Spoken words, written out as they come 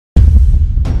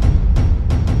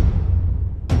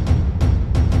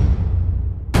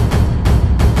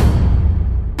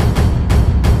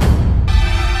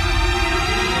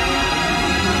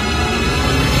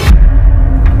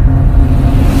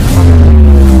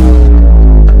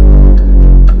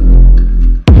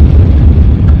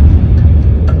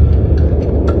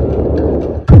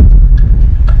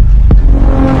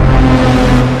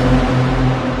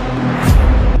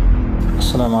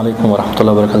علیکم ورحمت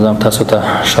الله وبرکاته. تاسو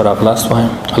ته شراب لاس وایم.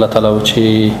 الله تعالی و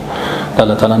چې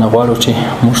الله تعالی نه غواړو چې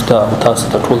موږ ته او تاسو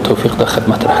ته ټول توفیق د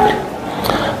خدمت راکړي.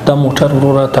 دا موټر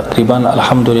وروره تقریبا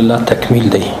الحمدلله تکمیل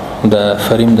دی. د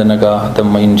فریم د نگاه، د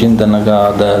انجین د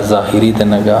نگاه، د ظاهري د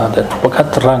نگاه، د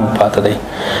فقط رنگ پاتې دی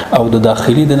او د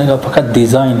داخلي د نگاه فقط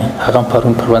ډیزاین هغه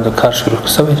پرون پر باندې کار شروع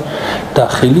شوی.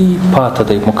 داخلي پاتې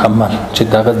دی مکمل چې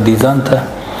دغه ډیزاین ته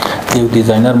یو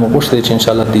ډیزاینر مو غوښتي چې ان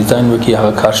شاء الله ډیزاین وکړي،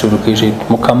 هغه کار شروع کیږي.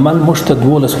 مکمل مشته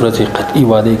 12 ورځې قطعي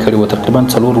وعده کړې و، تقریبا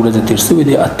 4 ورځې تیر شوې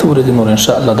دي، 8 ورځې نور ان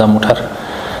شاء الله دا موټر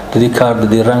د دې کار د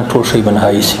دې رنگ ټول شی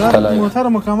بنهایی شي. موتر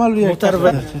مکمل روی موتر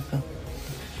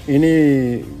یعنی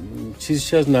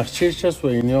چیزش از نقشهش هست و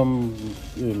این هم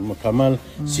مکمل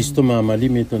سیستم عملی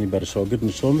میتونی برای شاگرد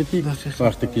نشان بدی.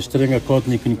 وقتی که اشترنگ کاد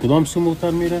نکنی کدام سو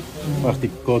موتر میره، وقتی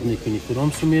که کاد نکنی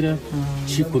کدام سو میره،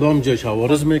 چی کدام جاش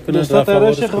عوارض میکنه. دوستا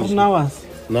ترش خب نواست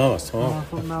نواست ها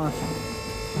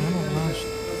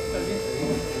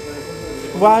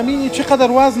و همین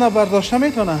چقدر وزن برداشته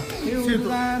میتونه؟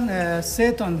 وزن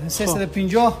 3 تن،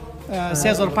 350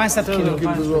 3500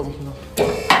 کیلو.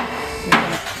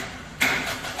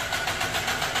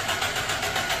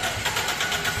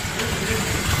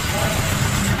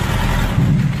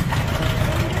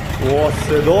 Wow,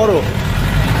 صدا رو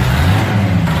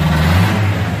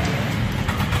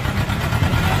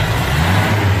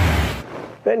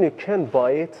when you can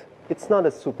buy it, it's not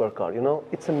a supercar, you know,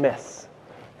 it's a mess.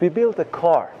 We built a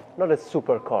car, not a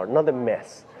supercar, not a mess.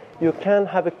 You can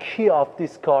have a key of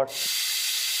this car.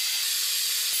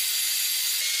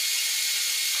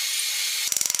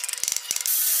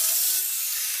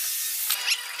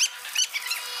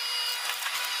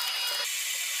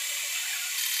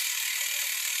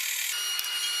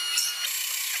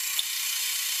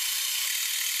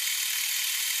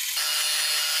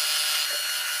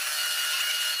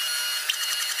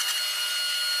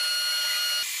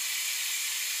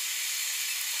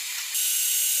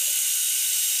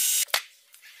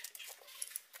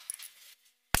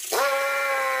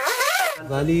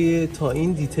 ولی تا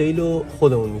این دیتیل رو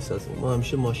خودمون میسازیم. ما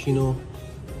همیشه ماشین رو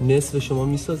نصف شما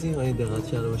میسازیم. اگه دقت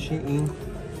کرده باشین این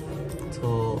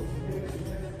تا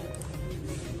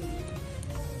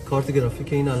کارت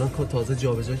گرافیک این الان تازه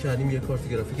جابجا کردیم، یه کارت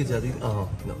گرافیک جدید.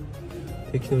 نه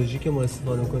تکنولوژی که ما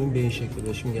استفاده میکنیم به این شکل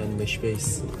بهش میگن مش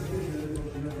بیس.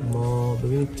 ما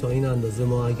ببینید تا این اندازه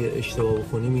ما اگه اشتباه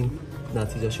بکنیم این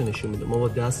نتیجهشو نشون میده. ما با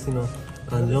دست اینو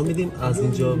انجام میدیم. از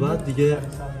اینجا بعد دیگه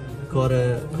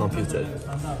کار کامپیوتر.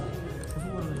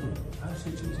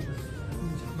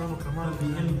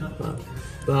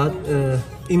 بعد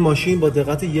این ماشین با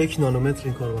دقت 1 نانومتر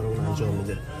این کار برامون انجام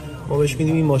میده. ما بهش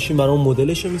میدیم این ماشین برامون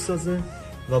مدلش رو میسازه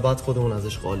و بعد خودمون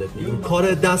ازش قالب میگیم.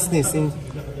 کار دست نیست، این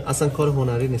اصلا کار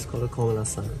هنری نیست، کار کاملا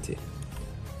صنعتیه.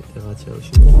 دقت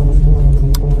باشید.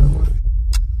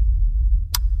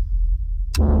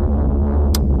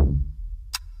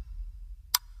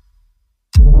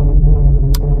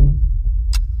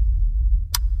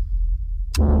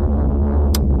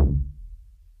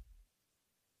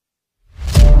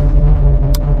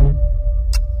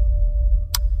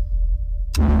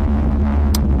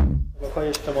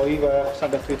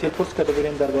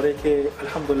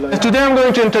 Today I'm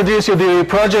going to introduce you the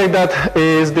project that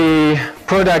is the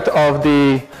product of the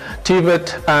Tibet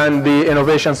and the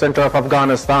Innovation Center of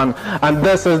Afghanistan, and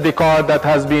this is the car that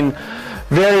has been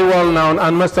very well known,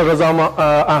 and Mr. Raza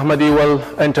Ahmadi will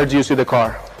introduce you the car.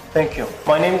 Thank you.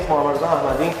 My name is Mohammad Raza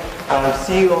Ahmadi. I'm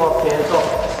CEO of Toyota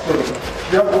Corolla.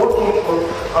 We are working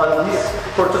on this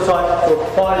prototype for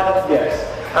 5 years.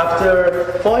 After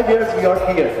 5 years, we are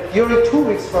here. During 2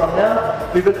 weeks from now,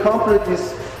 we will complete this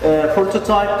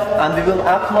prototype and we will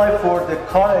apply for the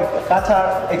car Qatar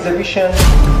exhibition.